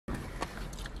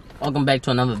Welcome back to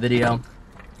another video.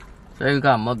 Today we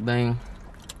got Mukbang.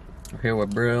 We're here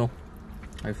with Bril.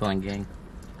 How you feeling, gang?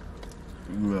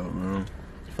 Yeah, man.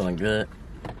 Feeling good?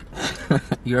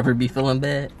 You ever be feeling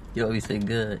bad? You always say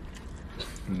good.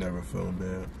 Never feeling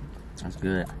bad. That's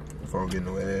good. If I don't get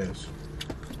no ass.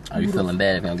 Are you feeling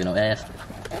bad if you don't get no ass?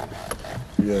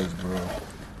 Yes, bro.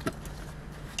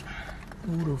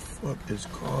 Who the fuck is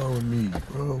calling me,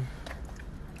 bro?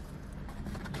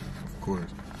 Of course.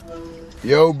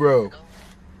 Yo, bro.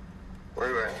 Where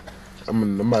you at?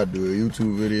 I'm about to do a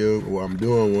YouTube video. Well, I'm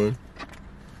doing one.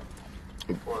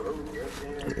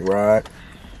 Right.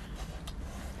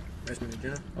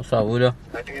 What's up, Wuda?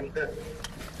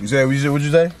 You said what you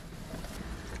say?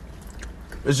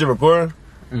 This shit recording?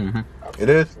 Mm-hmm. It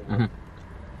is? Mm-hmm.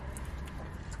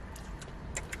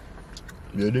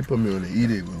 Yeah, they put me on the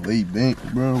E-Day with late bank,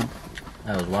 bro.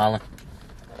 That was wildin'.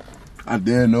 I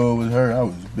didn't know it was her. I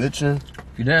was bitching.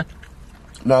 You there?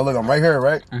 No, look, I'm right here,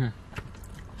 right? Mm-hmm.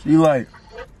 She like,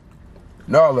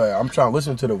 no, like, I'm trying to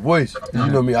listen to the voice. You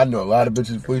know me, I know a lot of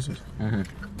bitches' voices. Mm-hmm.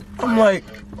 I'm like,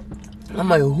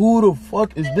 who the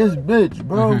fuck is this bitch,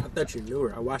 bro? I thought you knew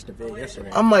her. I watched the video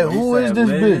yesterday. I'm like, who is this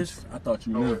bitch? I thought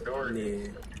you knew her. Yeah.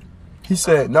 He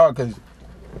said, no, because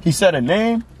he said a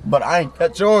name, but I ain't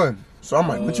catch on. So I'm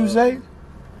like, what you say?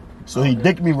 So he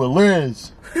dicked me with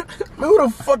Liz. Man, who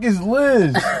the fuck is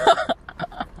Liz?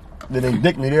 Then they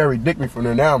dicked me. They already dicked me from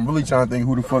there. Now I'm really trying to think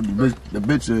who the fuck the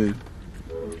bitch is.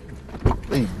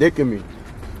 They dicking me.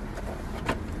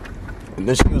 And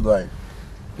then she was like,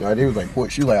 they was like,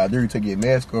 what? She was like, I dare you take your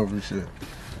mask off and shit.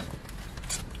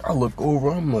 I look over,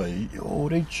 I'm like, yo,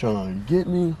 they trying to get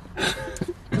me.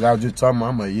 Cause I was just talking,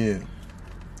 I'm like, yeah.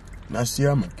 And I see,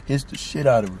 I'm gonna kiss the shit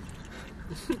out of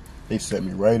her. They set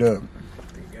me right up.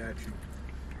 They got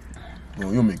you.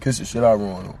 You want me to kiss the shit out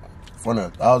of her in front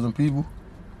of 1,000 people?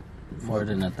 More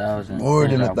than 1,000. More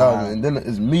than 1,000. And then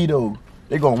it's me though.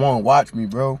 They gonna wanna watch me,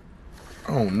 bro.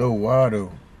 I don't know why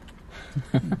though.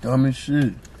 Dumb as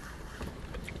shit.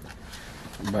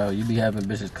 Bro, you be having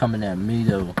bitches coming at me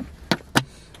though.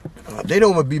 They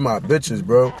don't wanna be my bitches,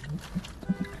 bro.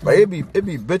 But it be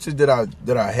bitches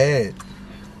that I had.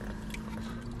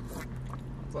 What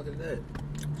the fuck is that?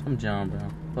 I'm John, bro.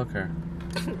 Fuck her.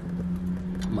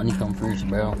 Money come first,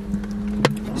 bro.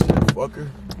 Fuck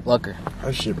her. Fuck her.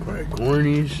 That shit probably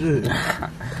corny and shit.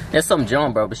 That's some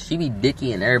John, bro, but she be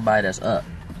dicky and everybody that's up.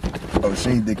 Oh,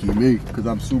 she ain't dicky me, cause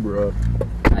I'm super up.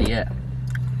 Not yet.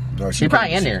 No, She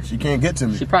probably in there. She can't get to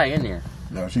me. She probably in there.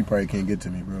 No, she probably can't get to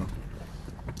me, bro.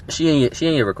 She ain't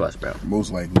your request, bro.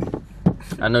 Most likely.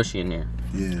 I know she in there.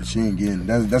 Yeah, she ain't getting.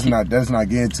 That's not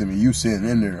getting to me. You sitting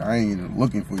in there. I ain't even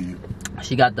looking for you.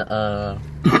 She got the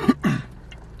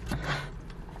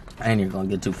I ain't even gonna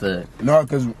get too fed. No,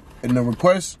 cause in the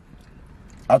request,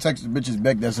 I'll text the bitches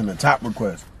back that's in the top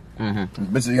request. Mm-hmm.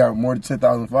 Bitches got more than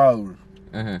 10,000 followers.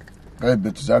 Mm-hmm. That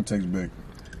bitches I text back.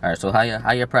 All right, so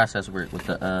how your process work with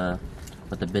the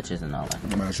bitches and all that? I'm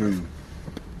gonna show you.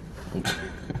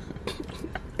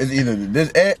 It's either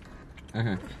this ad.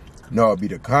 Mm-hmm. No, it'll be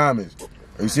the comments.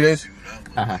 You see this?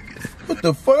 Uh-huh. What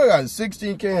the fuck? I got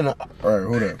 16K in the... Alright,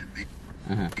 hold up.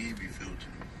 Mm-hmm.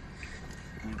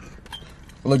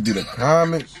 Look through the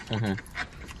comments. Mm-hmm.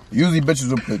 Usually bitches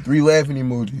will put 3 laughing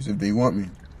emojis if they want me.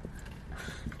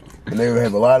 And they will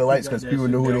have a lot of likes because people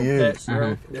know who they is.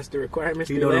 Mm-hmm. That's the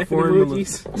requirements. You They know the laughing formula.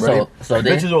 emojis. Right? So the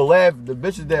they bitches will laugh. The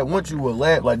bitches that want you will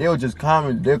laugh. Like, they'll just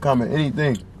comment. They'll comment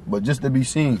anything. But just to be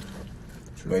seen.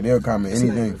 Like, they'll comment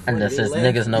anything. and this is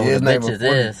niggas know Yeah, who the it's never bitches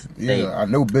funny. is. Yeah, I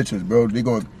know bitches, bro.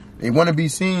 They want to be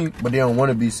seen, but they don't want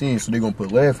to be seen, so they gonna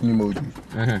put laughing emojis.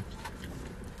 Mm-hmm.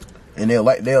 And they'll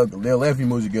laughing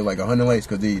emoji get like 100 likes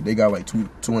because they got like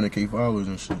 200K followers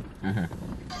and shit. Mm-hmm.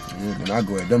 Yeah, and I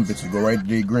go at them bitches, go right to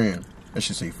their gram. That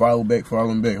should say follow back.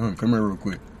 Come here real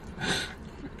quick.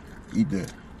 Eat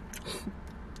that.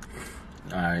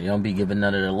 Alright, you don't be giving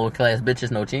none of the low class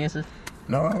bitches no chances?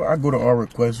 No, I go to all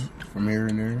requests from here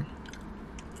and there.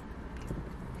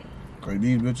 Cause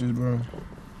these bitches, bro.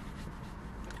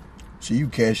 See, you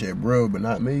cash at bro, but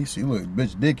not me. See, look,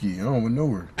 bitch Dicky. I don't even know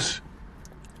her.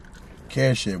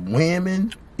 Cash at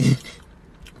women.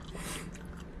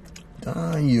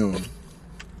 Damn.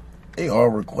 They all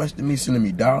requesting me, sending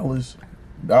me dollars.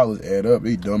 Dollars add up.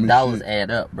 They dumb as Dollars shit.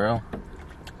 add up, bro.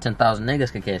 10,000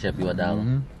 niggas can cash up you $1.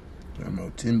 Mm-hmm. I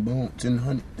know 10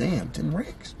 damn, 10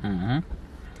 racks. Mm-hmm.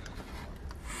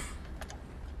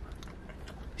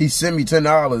 He sent me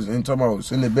 $10 and talking about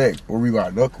send it back or we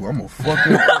got knuckle. I'm gonna fuck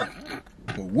it up.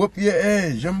 I'm gonna whoop your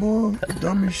ass, jumbo.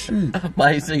 Dumb as shit.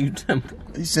 Why he say you 10?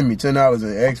 He sent me $10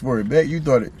 and asked for it back. You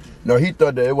thought it? No, he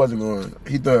thought that it wasn't going.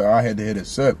 He thought I had to hit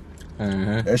accept.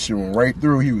 Mm-hmm. That shit went right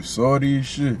through. He was salty as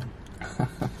shit.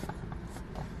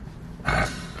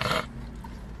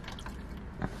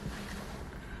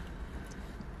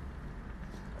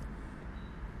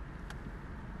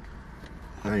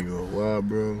 I ain't gonna lie,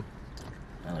 bro.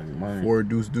 I like money. 4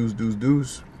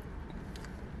 deuce.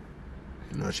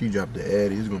 Now she dropped the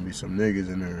addy. There's gonna be some niggas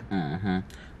in there. Mm-hmm.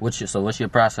 What's your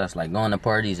process like going to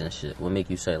parties and shit? What make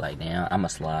you say like, damn, I'ma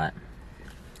slide?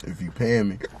 If you paying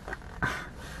me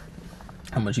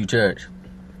How much you charge?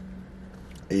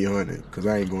 800, cause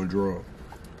I ain't gonna draw,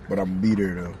 but I'm gonna be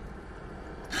there though.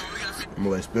 I'm gonna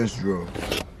let Spence draw.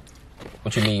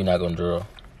 What you mean you're not gonna draw?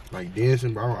 Like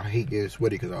dancing, bro. I hate getting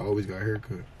sweaty cause I always got a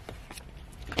haircut.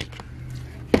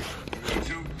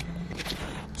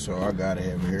 So I gotta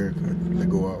have a haircut to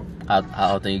go out.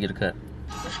 How often you get a cut?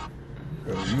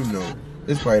 Bro, you know,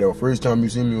 it's probably the first time you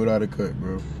see me without a cut,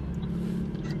 bro.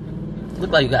 Look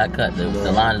like you got a cut. The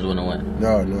line is gonna win.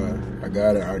 No, I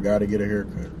gotta get a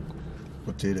haircut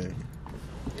for today.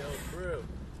 Yo, Bril.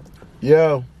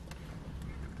 Yo,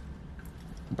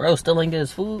 Bro, still ain't get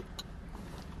his food.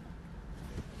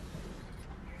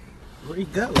 Where'd he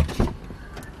go?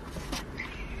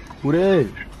 who that?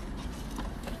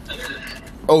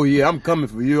 Oh yeah, I'm coming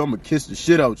for you. I'm gonna kiss the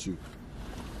shit out you.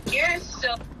 You're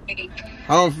so fake.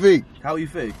 How I'm fake? How you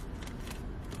fake?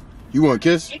 You want a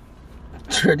kiss?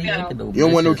 Jordy ain't get no bitches. You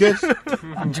don't want no kiss?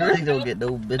 Jordy don't get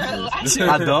no bitches.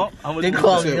 I don't. How much They you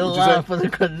call say? me your What you line say? for the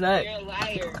connect. You're a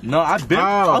liar. No, I've been.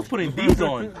 Ow. I was putting these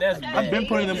on. That's I've been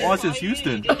putting them on since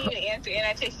Houston. You didn't even answer, and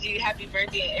I texted you happy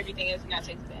birthday and everything else, and I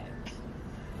texted back.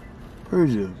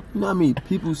 Persia, you know how many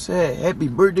people said happy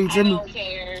birthday I to me? don't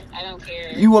care. I don't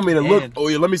care. You want me to look? And- Oh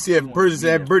yeah, let me see if Persia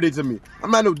said happy birthday to me.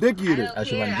 I'm not no dick I eater. don't Oh, she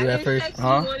care. wanna do that I first? just texted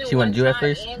Huh? you more than She wanna one do that time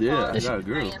first? and Yeah, called I got a you.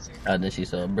 girl. I answered. Then she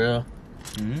saw bro.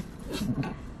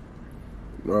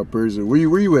 No, Persia, where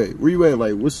you at? Where you at?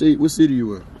 Like, what city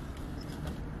you in?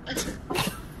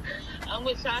 I'm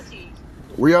with Shotty.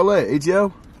 Where y'all at?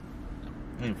 ATL?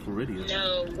 In Florida.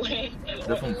 No way.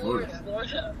 They're from Florida.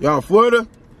 Florida. Y'all in Florida?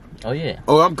 Oh yeah.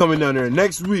 Oh, I'm coming down there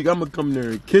next week. I'm gonna come there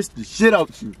and kiss the shit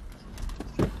out you.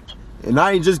 And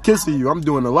I ain't just kissing you. I'm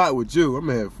doing a lot with you. I'm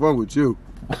gonna have fun with you.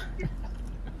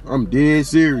 I'm dead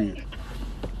serious.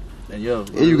 And yo,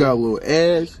 And you got a little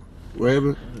ass,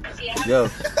 whatever. yo,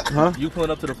 Huh? you pulling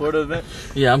up to the Florida event,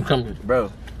 Yeah, I'm coming.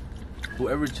 bro?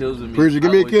 Whoever chills with me, Persia, give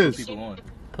I me a always put kiss. people on.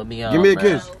 Put me on. Give me a bro.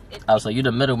 kiss. Oh, so you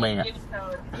the middleman.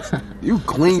 You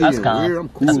clean That's and calm. weird. I'm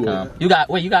That's cool. calm. You got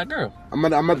a girl. I'm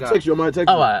about to text you. I'm about to text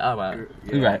you. All right.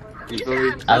 You right. You feel me?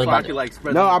 I was That's why I about can to- like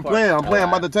spread. No, them I'm apart. playing. I'm playing. I'm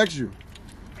about to text you.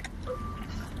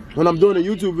 When I'm doing a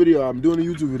YouTube video, I'm doing a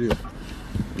YouTube video.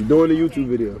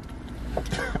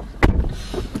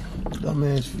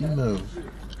 Dumbass females.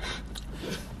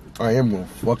 I am gonna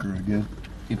fuck her again.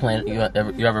 You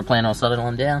ever plan on settling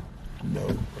them down? No,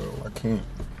 bro, I can't.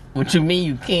 What you mean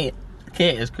you can't?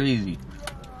 Can't is crazy.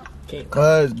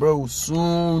 Cause, bro,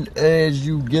 soon as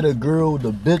you get a girl,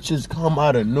 the bitches come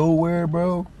out of nowhere,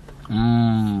 bro.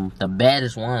 The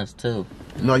baddest ones too.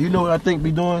 No, you know what I think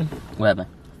be doing? What happened?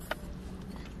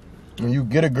 When you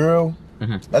get a girl,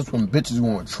 Mhm. that's when bitches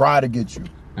gonna try to get you.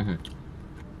 Mhm.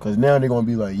 Cause now they gonna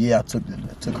be like, yeah, I took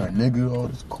her nigga, all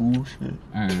this cool shit.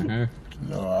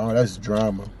 No, that's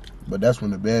drama. But that's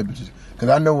when the bad bitches. Cause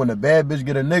I know when the bad bitch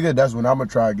get a nigga, that's when I'm gonna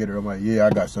try to get her. I'm like, yeah, I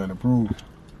got something to prove.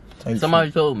 Type Somebody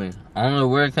shit. told me. I don't know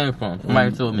where it came from.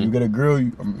 Somebody told When you me. get a girl,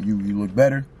 you look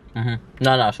better.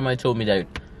 No. Somebody told me that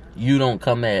you don't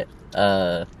come at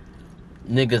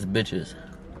niggas bitches.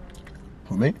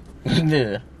 Who, me?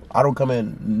 Yeah. I don't come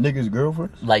in niggas'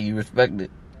 girlfriends. Like you respect it.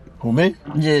 Who, me?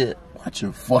 Yeah. Watch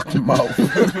your fucking mouth.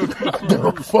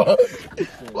 The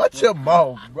fuck? Watch your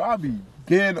mouth, bro. I be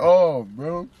getting off,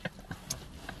 bro.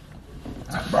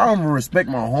 Bro, I don't respect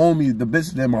my homies, the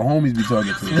bitches that my homies be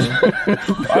talking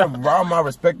to. Bro. Why am I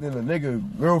respecting a nigga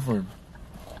girlfriend?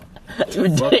 You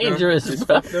dangerous,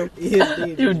 bro.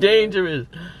 You dangerous.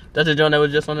 That's the joint that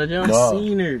was just on the gym? No. I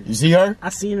seen her. You see her? I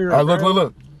seen her. All right, bro.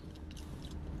 look.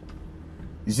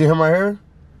 You see him right here?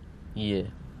 Yeah.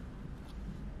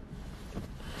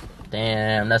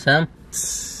 Damn, that's him?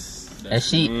 And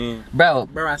she, bro,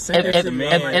 Bro, I sent her if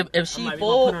to if she I'm like, we gonna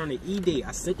full, put her on the E-date.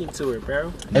 I sent it to her,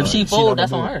 bro. if she she full, not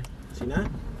that's gonna on do her.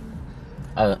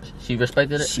 She not? She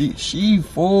respected it? She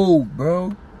full,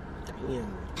 bro.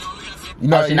 Damn. You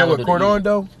know, Oh, she you not know what gonna do court the on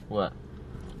though? What?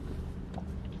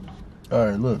 All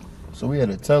right, look. So we had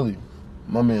to tell you.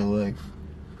 My man like,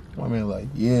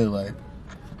 yeah, like,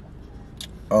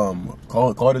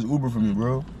 call this Uber for me,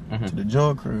 bro, to the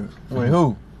John crib. I'm like,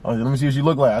 who? I was like, let me see what she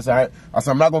look like. I said,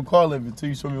 I'm not gonna call her until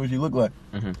you show me what she look like.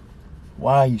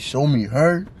 Why he show me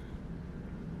her?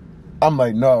 I'm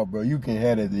like, no, bro, you can't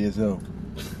have that to yourself.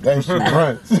 That shit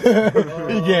runs. He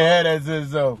can't have that to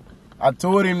himself. I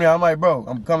told him that, I'm like, bro,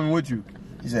 I'm coming with you.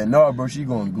 He said, no, bro, she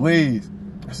going glaze.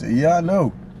 I said, yeah, I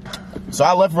know. So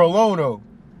I left her alone, though.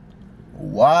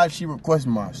 Why she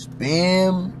requested my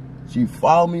spam? She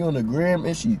followed me on the gram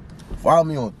and she followed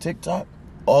me on TikTok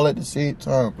all at the same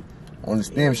time. On the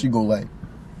spam, she go like,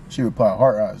 she reply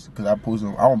heart eyes because I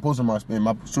don't post on my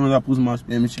spam. As soon as I post on my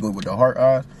spam, she go with the heart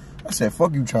eyes. I said,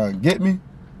 fuck you trying to get me?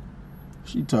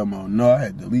 She talking about, no, I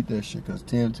had to delete that shit because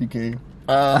TMT came.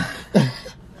 I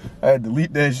had to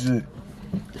delete that shit.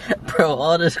 Bro,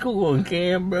 all this cool on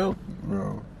cam, bro.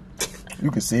 Bro,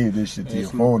 you can save this shit to your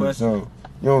phone or something.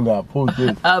 You don't gotta post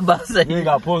this. I was about to say, You ain't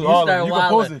gotta post all of it. You can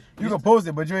post it. You can post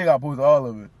it, but you ain't gotta post all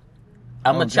of it.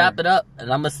 I'm gonna chop it up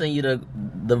and I'm gonna send you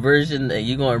the version that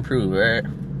you gonna improve, right?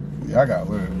 Yeah, I gotta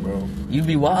learn, bro. You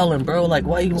be wildin', bro. Like,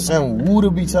 why you? Son, Woo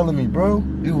to be telling me, bro.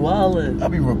 You wildin'. I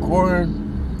be recording.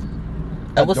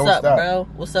 Hey, what's don't up, stop. bro?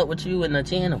 What's up with you and the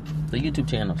channel, the YouTube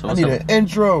channel? So I what's need up? an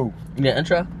intro. You need an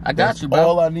intro? I got That's you, bro.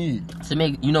 all I need. To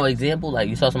make, you know, example, like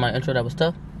you saw somebody intro that was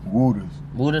tough. Wooters.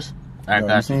 Buddhist. I You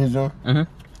got you. seen his joint?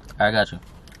 I got you.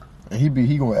 And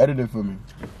he gonna edit it for me.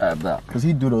 Bro. Cause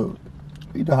he know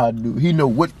how to do. He know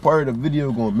which part of the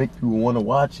video gonna make people want to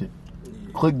watch it.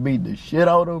 Clickbait the shit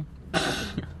out of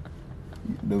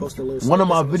him. Post a little One of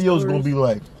my snippets videos on gonna be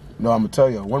like, no, I'm gonna tell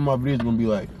you. One of my videos gonna be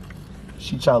like,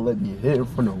 she try to let me hit in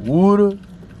front of water.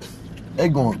 They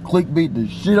gonna clickbait the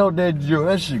shit out that joke.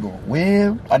 That shit gonna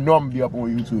win. I know I'm gonna be up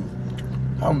on YouTube.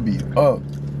 I'm gonna be up.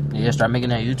 Yeah, start making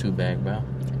that YouTube bag, bro.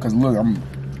 Cause look, I'm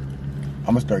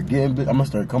gonna start getting. I'm gonna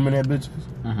start coming at bitches.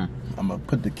 Mm-hmm. I'm gonna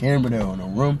put the camera there on the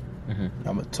room. Mm-hmm.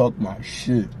 I'm gonna talk my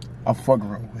shit. I fuck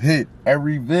around, hit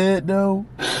every vid though.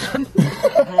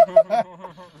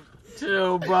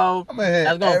 Chill, bro. I'm gonna hit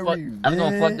That's gonna every vid. That's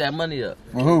gonna fuck that money up.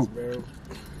 For who? bro.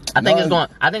 I think No.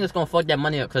 it's gonna fuck that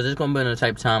money up because it's gonna be in the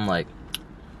type of time like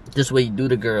this way you do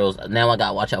the girls. Now I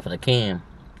gotta watch out for the cam.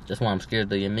 That's why I'm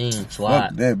scared of your mean Fuck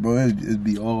slide. that, bro. It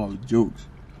be all jokes.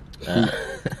 Uh,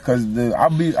 Cause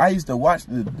I used to watch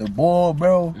the ball,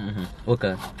 bro.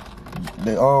 okay.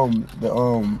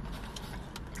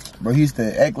 Bro, he used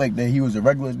to act like that he was a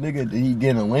regular nigga. That he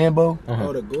get in a Lambo.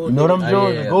 Oh, the gold. You know them Oh,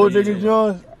 joints, yeah, the gold yeah. digger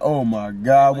joints. Oh my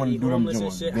god, I want to Like, do them homeless and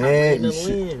joints shit, bad hiding as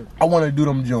in the shit. land. I want to do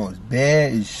them joints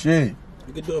bad as shit.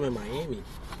 You could do them in Miami.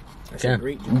 That's Okay. a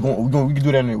great We job. can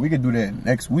do that. We can do that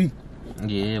next week.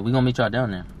 Yeah, we gonna meet y'all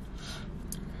down there.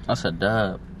 That's a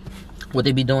dub. What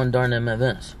they be doing during them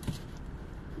events?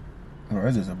 Bro,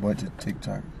 there's just a bunch of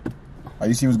TikTok. Oh,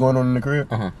 you see what's going on in the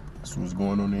crib? Uh-huh. That's what's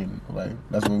going on in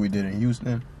that's what we did in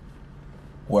Houston.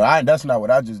 Well, that's not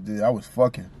what I just did. I was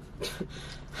fucking.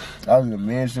 I was in a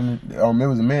mansion. It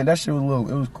was a man. That shit was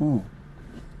it was cool.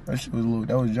 That shit was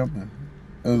that was jumping.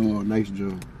 It was a little nice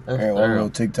job. That's Had all thorough. little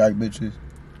TikTok bitches.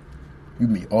 You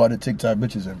meet all the TikTok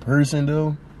bitches in person,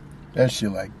 though. That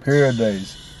shit like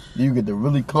paradise. You get to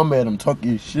really come at them, talk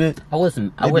your shit. I wish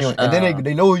And then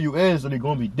they know who you is, so they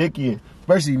gonna be dicky.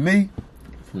 Especially me.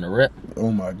 from the rip.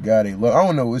 Oh my god, they love. I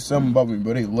don't know. It's something about me,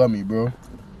 but they love me, bro.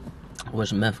 I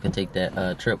wish Memphis could take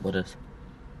that trip with us.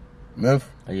 Memphis,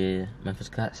 Oh, yeah, Memphis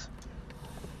Cuts.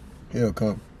 he'll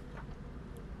come.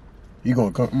 He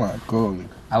gonna come. My god.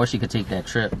 I wish he could take that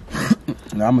trip.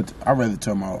 Nah, I'd rather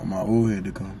tell my old head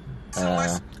to come.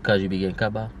 Cause you be getting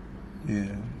cut by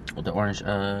Yeah. with the orange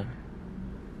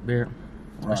beard.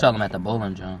 I Right. saw him at the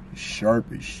bowling, John. Sharp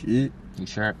as shit. You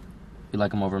sharp? You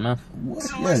like him over Memphis? What?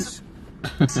 Yes.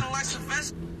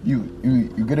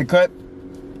 You get a cut.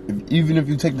 Even if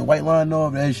you take the white line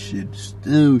off, that shit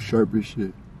still sharp as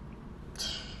shit.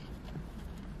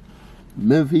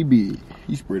 Memphis,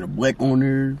 he sprayed a black on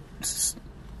there,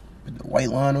 put the white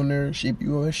line on there, shape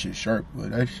you up. That shit sharp,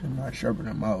 but that shit not sharper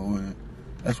than my wood.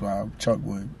 That's why Chuck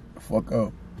would fuck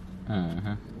up.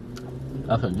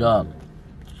 That's a job.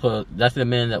 So that's the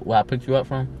man that I picked you up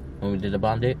from when we did the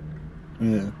bomb date.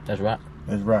 Yeah, That's Rock.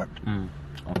 that's rock.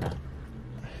 Okay.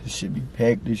 This shit be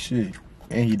packed as shit,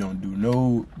 and he don't do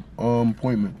no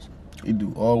appointments. He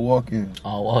do all walk-ins.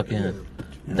 I'll walk in.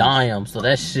 Dime. So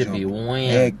that shit be win.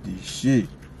 Packed as shit.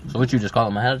 So what you just call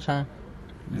him ahead of time?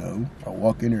 No, I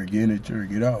walk in there, get in the chair,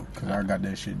 get out, cause I got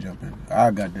that shit jumping.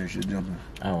 I got that shit jumping.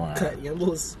 Oh wow. Cut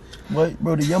Yumbos. But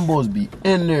bro, the young boys be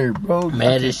in there, bro.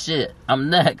 Mad as shit. I'm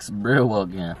next. Bril walk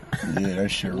in. Yeah, that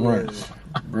shit runs.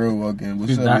 Bro, walk in.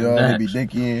 What's He's up, not y'all? They be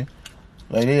next. dicking.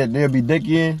 Like they'll be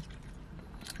dicking.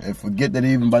 And forget that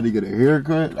they even about to get a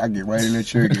haircut. I get right in the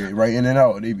chair, get right in and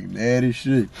out. They be mad as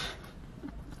shit.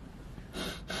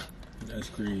 That's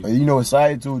crazy. But you know what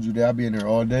Saya told you that I be in there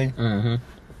all day? Mm-hmm.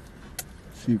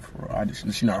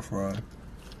 She not fraud.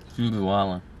 You be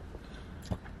wildin'.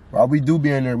 While we do be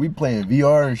in there, we playing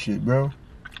VR and shit, bro.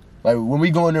 Like, when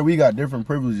we go in there, we got different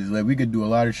privileges. Like, we could do a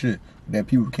lot of shit that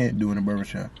people can't do in a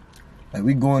barbershop. Like,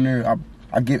 we go in there,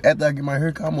 after I get my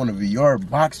haircut, I'm on a VR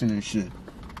boxing and shit.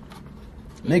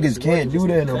 Niggas can't do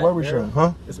that in a barbershop,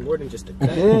 huh? It's more than just a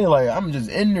cut. Yeah, like, I'm just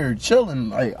in there chilling.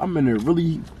 Like, I'm in there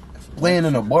really playing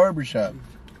in a barbershop.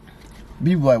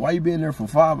 People like, why you been there for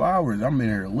 5 hours? I'm in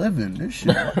here living. This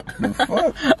shit, what the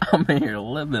fuck? I'm in here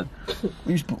living.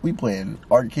 We playing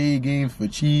arcade games for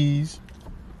cheese,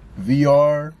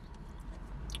 VR,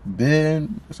 bed.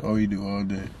 That's all we do all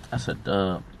day. That's a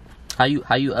dub. How you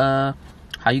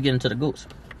get into the goats?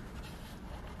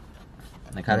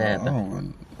 Like how that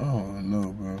happen? I don't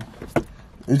know, bro.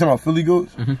 You talking about Philly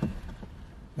goats? Mm-hmm.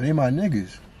 They my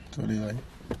niggas. So they like,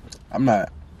 I'm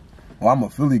a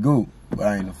Philly goat, but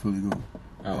I ain't a Philly goat.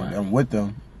 Oh, Like, right. I'm with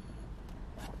them.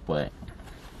 What?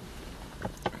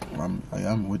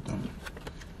 I'm with them.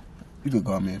 You could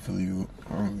call me a Philly goat.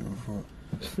 I don't give a fuck.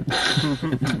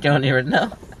 You don't even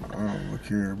know. I don't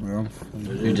care, bro. I'm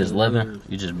Philly. You just living.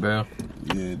 You just bro.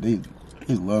 Yeah, they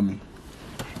love me.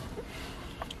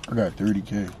 I got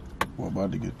 30K. Well,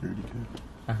 about to get 30K.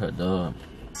 I heard dub.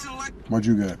 What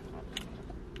you got?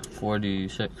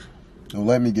 46. Don't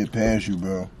let me get past you,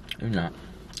 bro. You're not.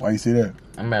 Why you say that?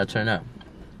 I'm about to turn up.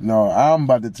 No, I'm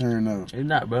about to turn up. You're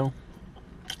not, bro.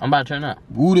 I'm about to turn up.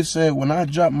 Buddha said when I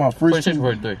dropped my first 46,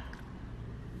 43.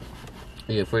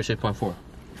 Yeah, 46.4.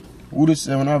 Buddha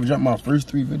said when I dropped my first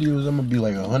 3 videos, I'm gonna be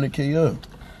like 100K up.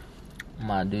 I'm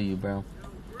about to do you, bro.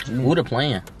 Who the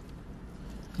playing?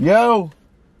 Yo,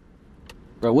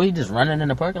 Bro, what you just running in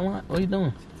the parking lot? What you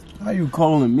doing? how you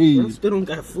calling me? Bro, still don't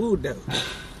got food though.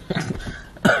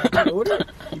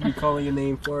 You be calling your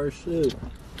name for our shit.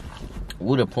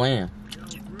 Who the playing?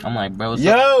 I'm like, bro, what's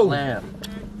Yo! up? Lab.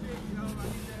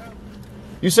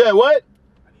 You said what?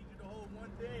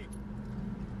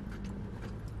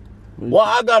 Well,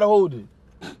 I gotta hold it.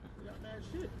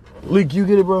 Leak, you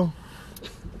get it, bro?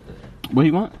 What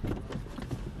you want?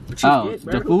 Oh, get,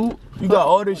 bro? the food? You got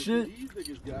all this shit?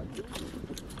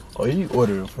 Oh, you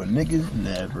ordered for niggas?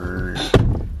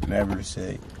 Never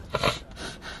say.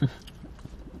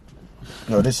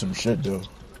 No, this some shit though.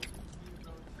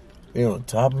 They on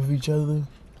top of each other.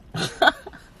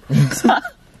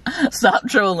 Stop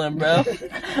trolling, bro.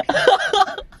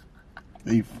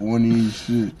 They funny as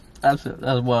shit. That's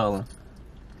wildin'.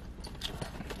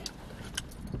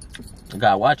 I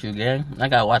gotta watch you, gang. I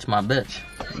gotta watch my bitch.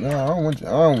 No, I don't want you.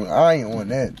 I ain't on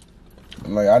that.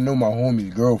 Like, I know my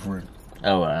homie's girlfriend.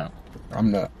 Oh, wow.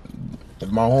 I'm not.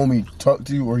 If my homie talked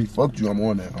to you or he fucked you, I'm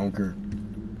on that. I don't care.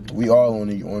 We all on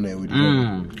that with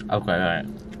you. Okay, alright.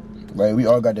 Like, we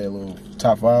all got that little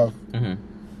top 5. Mm-hmm.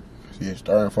 Yeah,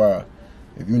 starting 5.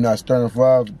 If you're not starting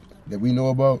 5 that we know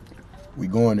about, we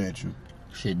going at you.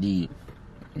 Shit deep.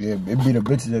 Yeah, it be the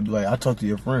bitches that be like, I talked to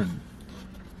your friend.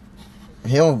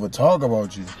 He don't even talk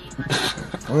about you.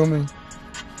 Feel me?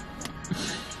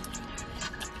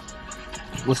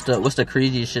 What's the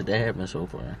craziest shit that happened so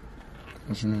far?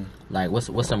 What you mean? Like, what's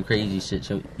some crazy shit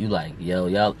you like? Yo,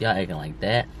 y'all acting like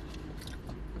that?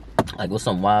 Like, what's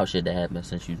some wild shit that happened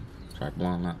since you started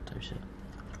blowing up type shit?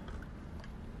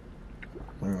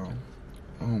 Well,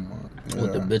 oh my God.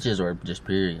 With the bitches or just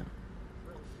period?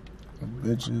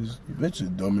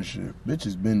 Bitches dumb as shit.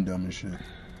 Bitches been dumb as shit.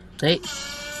 Hey,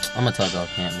 I'm gonna talk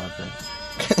off camera about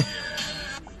that.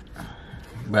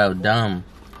 Bro, dumb.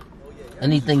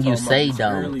 Anything you say,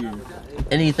 dumb.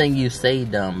 Anything you say,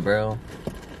 dumb, bro.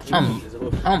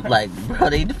 I'm like, bro,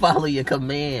 they follow your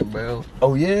command, bro.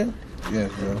 Oh yeah? Yeah,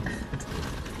 bro.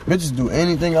 Bitches do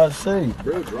anything I say.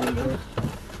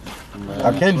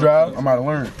 I can drive. I'm about to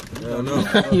learn.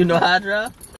 You know how I drive?